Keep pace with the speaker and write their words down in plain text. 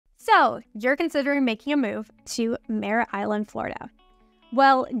So, you're considering making a move to Merritt Island, Florida.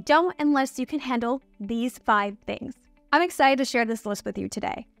 Well, don't unless you can handle these 5 things. I'm excited to share this list with you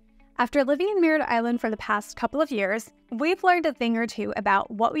today. After living in Merritt Island for the past couple of years, we've learned a thing or two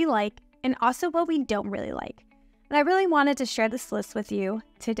about what we like and also what we don't really like. And I really wanted to share this list with you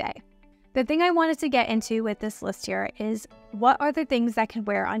today. The thing I wanted to get into with this list here is what are the things that can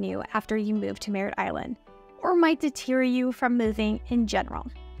wear on you after you move to Merritt Island, or might deter you from moving in general.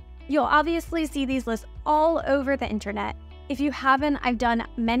 You'll obviously see these lists all over the internet. If you haven't, I've done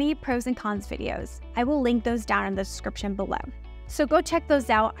many pros and cons videos. I will link those down in the description below. So go check those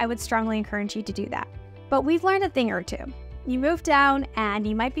out. I would strongly encourage you to do that. But we've learned a thing or two. You move down and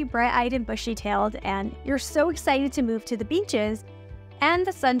you might be bright-eyed and bushy-tailed and you're so excited to move to the beaches and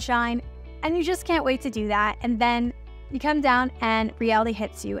the sunshine and you just can't wait to do that. And then you come down and reality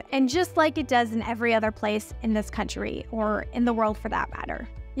hits you. And just like it does in every other place in this country or in the world for that matter.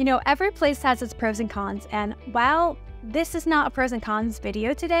 You know, every place has its pros and cons, and while this is not a pros and cons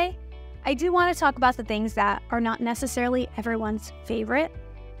video today, I do want to talk about the things that are not necessarily everyone's favorite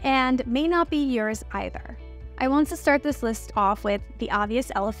and may not be yours either. I want to start this list off with the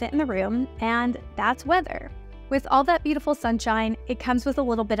obvious elephant in the room, and that's weather. With all that beautiful sunshine, it comes with a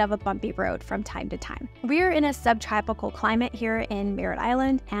little bit of a bumpy road from time to time. We are in a subtropical climate here in Merritt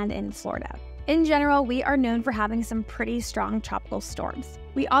Island and in Florida. In general, we are known for having some pretty strong tropical storms.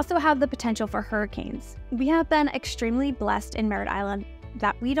 We also have the potential for hurricanes. We have been extremely blessed in Merritt Island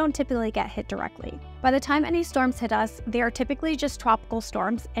that we don't typically get hit directly. By the time any storms hit us, they are typically just tropical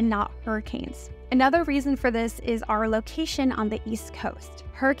storms and not hurricanes. Another reason for this is our location on the East Coast.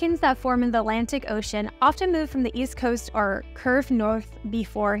 Hurricanes that form in the Atlantic Ocean often move from the East Coast or curve north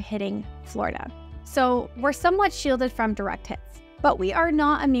before hitting Florida. So we're somewhat shielded from direct hits. But we are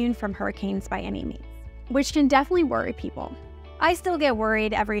not immune from hurricanes by any means, which can definitely worry people. I still get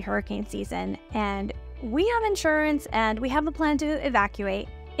worried every hurricane season, and we have insurance and we have a plan to evacuate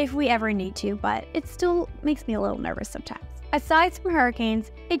if we ever need to, but it still makes me a little nervous sometimes. Aside from hurricanes,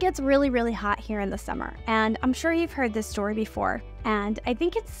 it gets really hot here in the summer, and I'm sure you've heard this story before, and I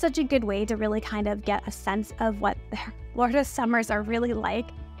think it's such a good way to really kind of get a sense of what Florida summers are really like,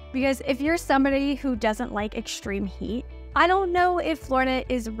 because if you're somebody who doesn't like extreme heat, I don't know if Florida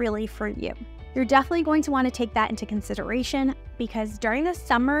is really for you. You're definitely going to want to take that into consideration because during the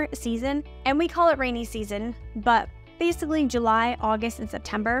summer season, and we call it rainy season, but basically July, August, and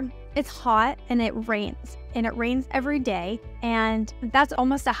September, it's hot and it rains. And it rains every day, and that's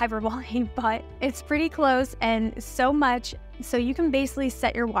almost a hyperbole, but it's pretty close and so much so you can basically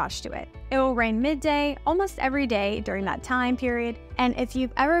set your watch to it. It will rain midday almost every day during that time period, and if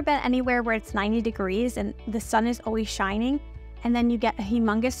you've ever been anywhere where it's 90 degrees and the sun is always shining, and then you get a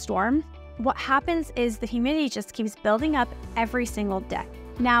humongous storm, what happens is the humidity just keeps building up every single day.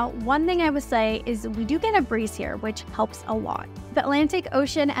 Now, one thing I would say is we do get a breeze here, which helps a lot. The Atlantic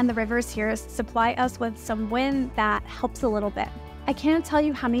Ocean and the rivers here supply us with some wind that helps a little bit. I can't tell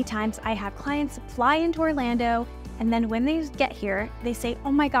you how many times I have clients fly into Orlando, and then when they get here, they say,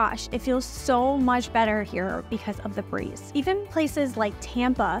 oh my gosh, it feels so much better here because of the breeze. Even places like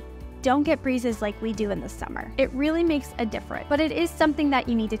Tampa don't get breezes like we do in the summer. It really makes a difference, but it is something that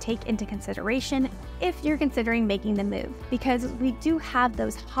you need to take into consideration if you're considering making the move, because we do have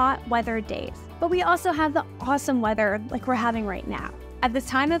those hot weather days, but we also have the awesome weather like we're having right now. At the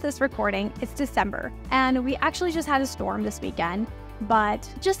time of this recording, it's December, and we actually just had a storm this weekend, but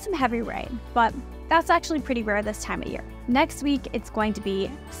just some heavy rain, but that's actually pretty rare this time of year. Next week, it's going to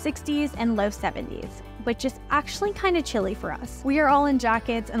be 60s and low 70s, which is actually kind of chilly for us. We are all in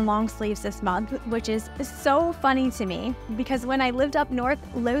jackets and long sleeves this month, which is so funny to me because when I lived up north,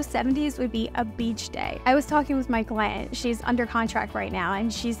 low 70s would be a beach day. I was talking with my client, she's under contract right now,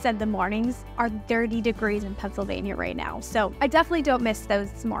 and she said the mornings are 30 degrees in Pennsylvania right now. So I definitely don't miss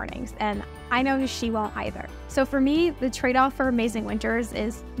those mornings, and I know she won't either. So for me, the trade-off for amazing winters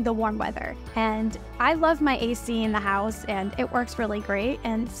is the warm weather. And I love my AC in the house and it works really great.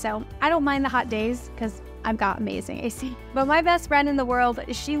 And so I don't mind the hot days because I've got amazing AC. But my best friend in the world,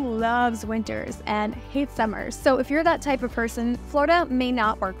 she loves winters and hates summers. So if you're that type of person, Florida may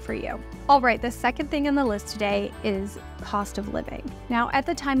not work for you. All right, the second thing on the list today is cost of living. Now, at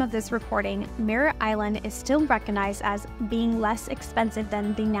the time of this recording, Merritt Island is still recognized as being less expensive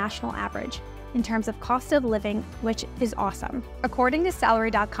than the national average in terms of cost of living, which is awesome. According to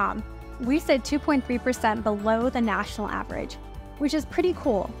salary.com, we sit 2.3% below the national average, which is pretty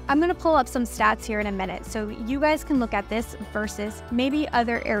cool. I'm gonna pull up some stats here in a minute so you guys can look at this versus maybe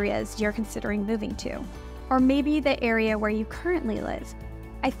other areas you're considering moving to, or maybe the area where you currently live.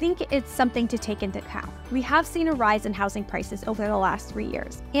 I think it's something to take into account. We have seen a rise in housing prices over the last 3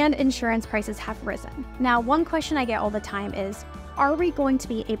 years, and insurance prices have risen. Now, one question I get all the time is, are we going to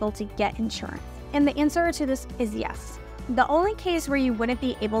be able to get insurance? And the answer to this is yes. The only case where you wouldn't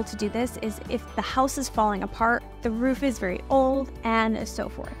be able to do this is if the house is falling apart, the roof is very old, and so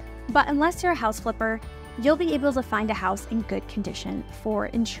forth. But unless you're a house flipper, you'll be able to find a house in good condition for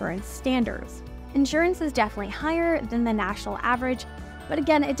insurance standards. Insurance is definitely higher than the national average, but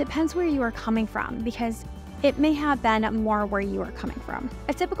again, it depends where you are coming from because it may have been more where you are coming from.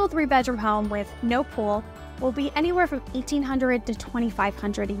 A typical 3-bedroom home with no pool will be anywhere from $1,800 to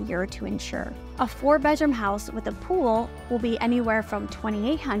 $2,500 a year to insure. A 4-bedroom house with a pool will be anywhere from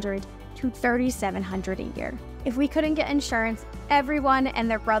 $2,800 to $3,700 a year. If we couldn't get insurance, everyone and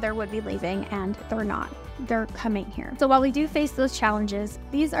their brother would be leaving, and they're not. They're coming here. So while we do face those challenges,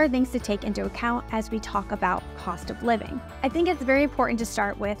 these are things to take into account as we talk about cost of living. I think it's very important to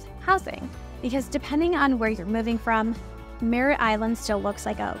start with housing, because depending on where you're moving from, Merritt Island still looks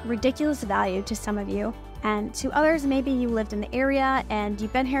like a ridiculous value to some of you, and to others, maybe you lived in the area and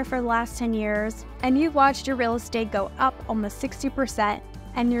you've been here for the last 10 years, and you've watched your real estate go up almost 60%,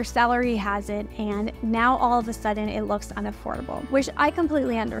 and your salary hasn't, and now all of a sudden it looks unaffordable, which I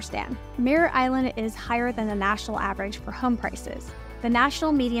completely understand. Merritt Island is higher than the national average for home prices. The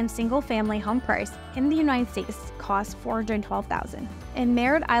national median single-family home price in the United States costs $412,000. In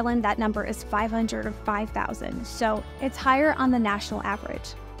Merritt Island, that number is $505,000, so it's higher on the national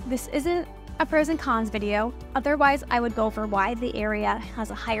average. This isn't a pros and cons video, otherwise I would go over why the area has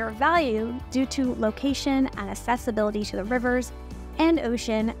a higher value due to location and accessibility to the rivers and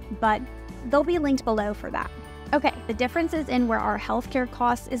ocean, but they'll be linked below for that. Okay, the difference is in where our healthcare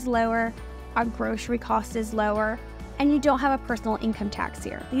cost is lower, our grocery cost is lower, and you don't have a personal income tax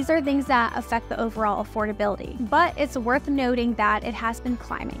here. These are things that affect the overall affordability, but it's worth noting that it has been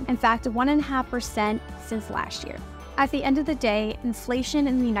climbing. In fact, 1.5% since last year. At the end of the day, inflation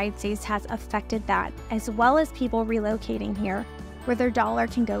in the United States has affected that, as well as people relocating here, where their dollar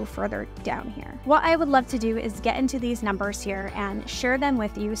can go further down here. What I would love to do is get into these numbers here and share them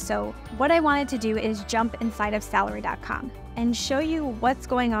with you. So what I wanted to do is jump inside of salary.com and show you what's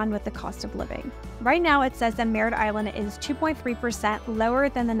going on with the cost of living. Right now, it says that Merritt Island is 2.3% lower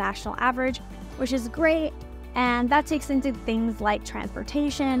than the national average, which is great. And that takes into things like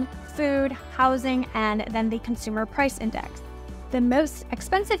transportation, food, housing, and then the consumer price index. The most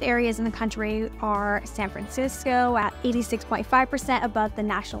expensive areas in the country are San Francisco at 86.5% above the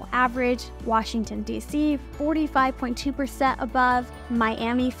national average, Washington, D.C. 45.2% above,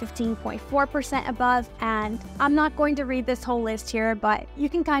 Miami 15.4% above, and I'm not going to read this whole list here, but you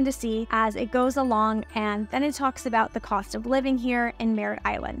can kind of see as it goes along, and then it talks about the cost of living here in Merritt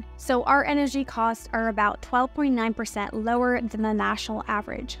Island. So our energy costs are about 12.9% lower than the national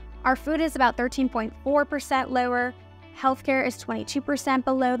average. Our food is about 13.4% lower. Healthcare is 22%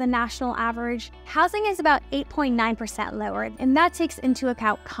 below the national average. Housing is about 8.9% lower, and that takes into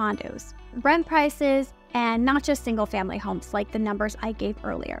account condos, rent prices, and not just single-family homes like the numbers I gave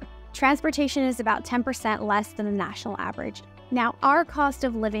earlier. Transportation is about 10% less than the national average. Now, our cost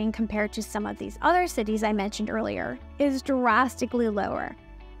of living compared to some of these other cities I mentioned earlier is drastically lower.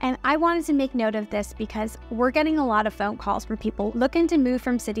 And I wanted to make note of this because we're getting a lot of phone calls from people looking to move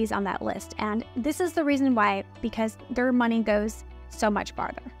from cities on that list. And this is the reason why, because their money goes so much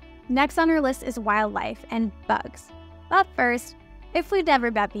farther. Next on our list is wildlife and bugs. But first, if we've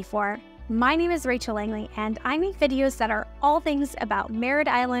never met before, my name is Rachel Langley, and I make videos that are all things about Merritt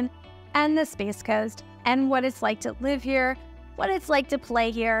Island and the Space Coast and what it's like to live here, what it's like to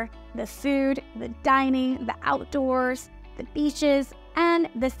play here, the food, the dining, the outdoors, the beaches, and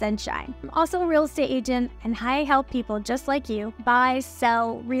the sunshine. I'm also a real estate agent, and I help people just like you buy,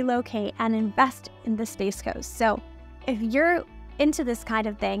 sell, relocate, and invest in the Space Coast. So if you're into this kind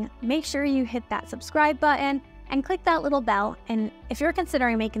of thing, make sure you hit that subscribe button and click that little bell. And if you're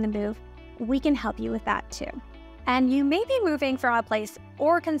considering making the move, we can help you with that too. And you may be moving from a place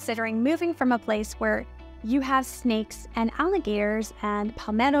or considering moving from a place where you have snakes and alligators and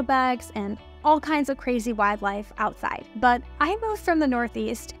palmetto bugs and all kinds of crazy wildlife outside. But I moved from the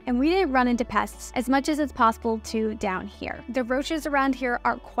Northeast, and we didn't run into pests as much as it's possible to down here. The roaches around here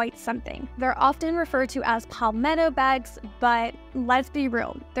are quite something. They're often referred to as palmetto bugs, but let's be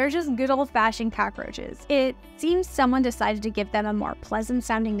real, they're just good old-fashioned cockroaches. It seems someone decided to give them a more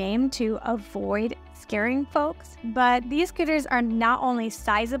pleasant-sounding name to avoid scaring folks, but these critters are not only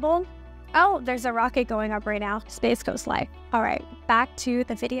sizable. Oh, there's a rocket going up right now. Space Coast life. All right, back to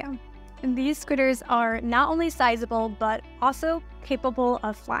the video. These critters are not only sizable, but also capable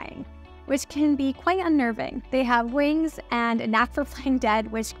of flying, which can be quite unnerving. They have wings and a knack for playing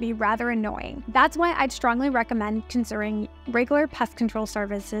dead, which can be rather annoying. That's why I'd strongly recommend considering regular pest control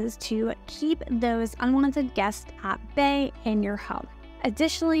services to keep those unwanted guests at bay in your home.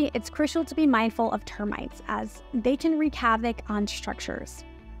 Additionally, it's crucial to be mindful of termites, as they can wreak havoc on structures.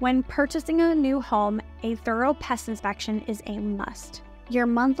 When purchasing a new home, a thorough pest inspection is a must. Your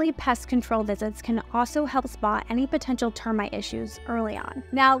monthly pest control visits can also help spot any potential termite issues early on.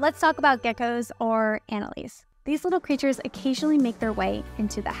 Now let's talk about geckos or anoles. These little creatures occasionally make their way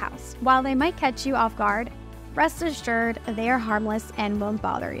into the house. While they might catch you off guard, rest assured they are harmless and won't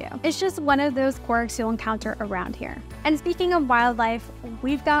bother you. It's just one of those quirks you'll encounter around here. And speaking of wildlife,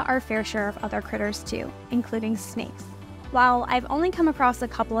 we've got our fair share of other critters too, including snakes. While I've only come across a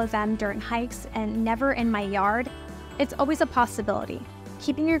couple of them during hikes and never in my yard, it's always a possibility.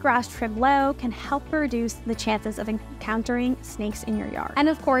 Keeping your grass trimmed low can help reduce the chances of encountering snakes in your yard. And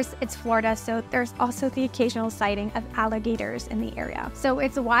of course, it's Florida, so there's also the occasional sighting of alligators in the area. So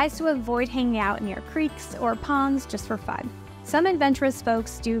it's wise to avoid hanging out near creeks or ponds just for fun. Some adventurous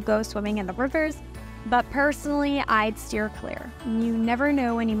folks do go swimming in the rivers, but personally, I'd steer clear. You never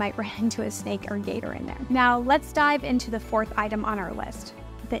know when you might run into a snake or gator in there. Now, let's dive into the fourth item on our list,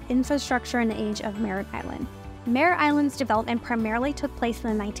 the infrastructure and age of Merritt Island. Merritt Island's development primarily took place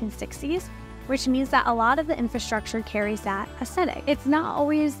in the 1960s, which means that a lot of the infrastructure carries that aesthetic. It's not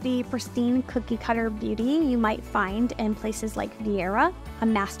always the pristine cookie-cutter beauty you might find in places like Vieira, a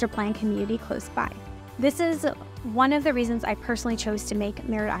master plan community close by. This is one of the reasons I personally chose to make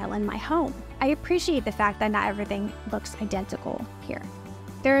Merritt Island my home. I appreciate the fact that not everything looks identical here.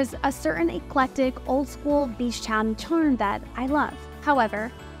 There's a certain eclectic, old-school beach town charm that I love.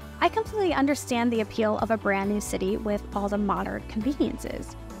 However, I completely understand the appeal of a brand new city with all the modern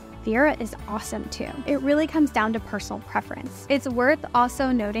conveniences. Vieira is awesome too. It really comes down to personal preference. It's worth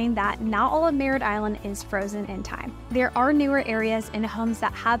also noting that not all of Merritt Island is frozen in time. There are newer areas and homes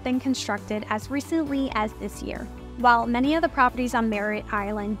that have been constructed as recently as this year. While many of the properties on Merritt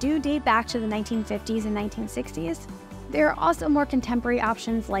Island do date back to the 1950s and 1960s, there are also more contemporary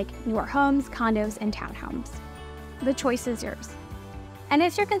options like newer homes, condos, and townhomes. The choice is yours. And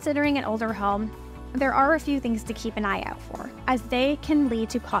if you're considering an older home, there are a few things to keep an eye out for, as they can lead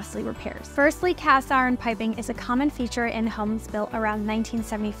to costly repairs. Firstly, cast iron piping is a common feature in homes built around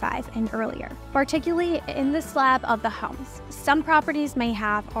 1975 and earlier, particularly in the slab of the homes. Some properties may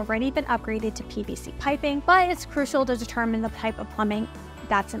have already been upgraded to PVC piping, but it's crucial to determine the type of plumbing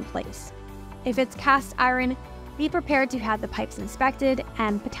that's in place. If it's cast iron, be prepared to have the pipes inspected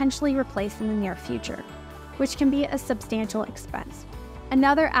and potentially replaced in the near future, which can be a substantial expense.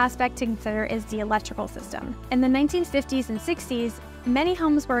 Another aspect to consider is the electrical system. In the 1950s and 60s, many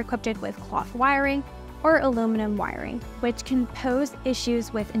homes were equipped with cloth wiring or aluminum wiring, which can pose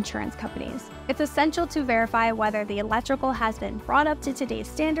issues with insurance companies. It's essential to verify whether the electrical has been brought up to today's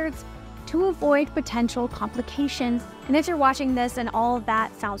standards to avoid potential complications. And if you're watching this and all of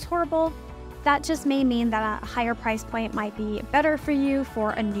that sounds horrible, that just may mean that a higher price point might be better for you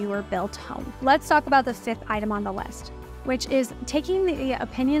for a newer built home. Let's talk about the fifth item on the list, which is taking the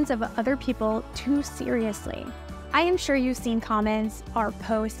opinions of other people too seriously. I am sure you've seen comments or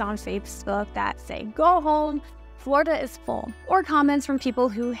posts on Facebook that say, "Go home, Florida is full," or comments from people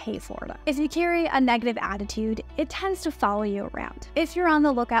who hate Florida. If you carry a negative attitude, it tends to follow you around. If you're on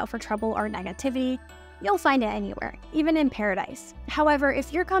the lookout for trouble or negativity, you'll find it anywhere, even in paradise. However,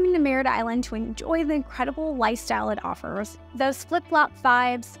 if you're coming to Merritt Island to enjoy the incredible lifestyle it offers, those flip-flop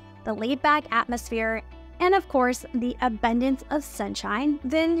vibes, the laid-back atmosphere, and of course, the abundance of sunshine,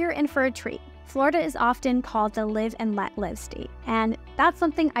 then you're in for a treat. Florida is often called the live and let live state, and that's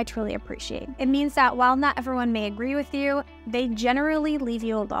something I truly appreciate. It means that while not everyone may agree with you, they generally leave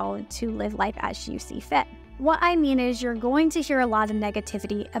you alone to live life as you see fit. What I mean is you're going to hear a lot of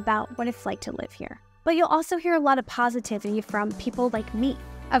negativity about what it's like to live here, but you'll also hear a lot of positivity from people like me.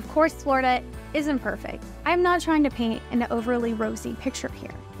 Of course, Florida isn't perfect. I'm not trying to paint an overly rosy picture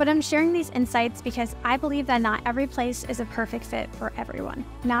here, but I'm sharing these insights because I believe that not every place is a perfect fit for everyone.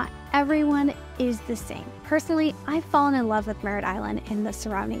 Not everyone is the same. Personally, I've fallen in love with Merritt Island and the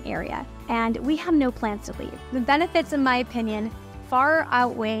surrounding area, and we have no plans to leave. The benefits, in my opinion, far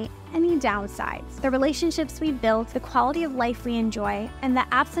outweigh any downsides. The relationships we built, the quality of life we enjoy, and the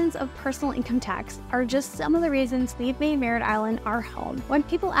absence of personal income tax are just some of the reasons we've made Merritt Island our home. When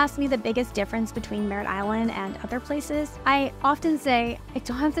people ask me the biggest difference between Merritt Island and other places, I often say I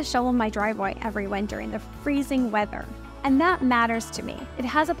don't have to shovel my driveway every winter in the freezing weather. And that matters to me. It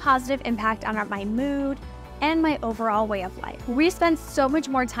has a positive impact on my mood and my overall way of life. We spend so much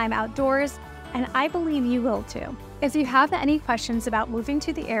more time outdoors, and I believe you will too. If you have any questions about moving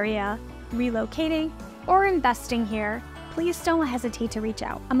to the area relocating, or investing here, please don't hesitate to reach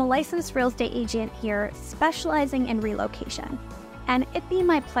out. I'm a licensed real estate agent here specializing in relocation, and it'd be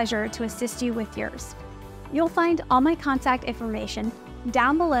my pleasure to assist you with yours. You'll find all my contact information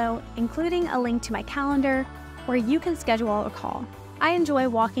down below, including a link to my calendar where you can schedule a call. I enjoy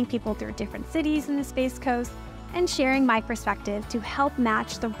walking people through different cities in the Space Coast and sharing my perspective to help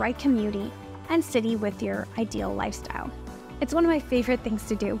match the right community and city with your ideal lifestyle. It's one of my favorite things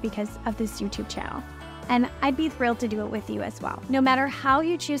to do because of this YouTube channel, and I'd be thrilled to do it with you as well. No matter how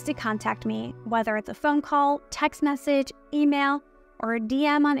you choose to contact me, whether it's a phone call, text message, email, or a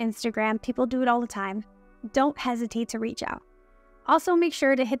DM on Instagram, people do it all the time. Don't hesitate to reach out. Also, make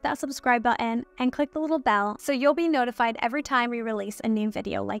sure to hit that subscribe button and click the little bell so you'll be notified every time we release a new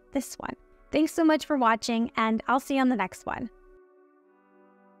video like this one. Thanks so much for watching, and I'll see you on the next one.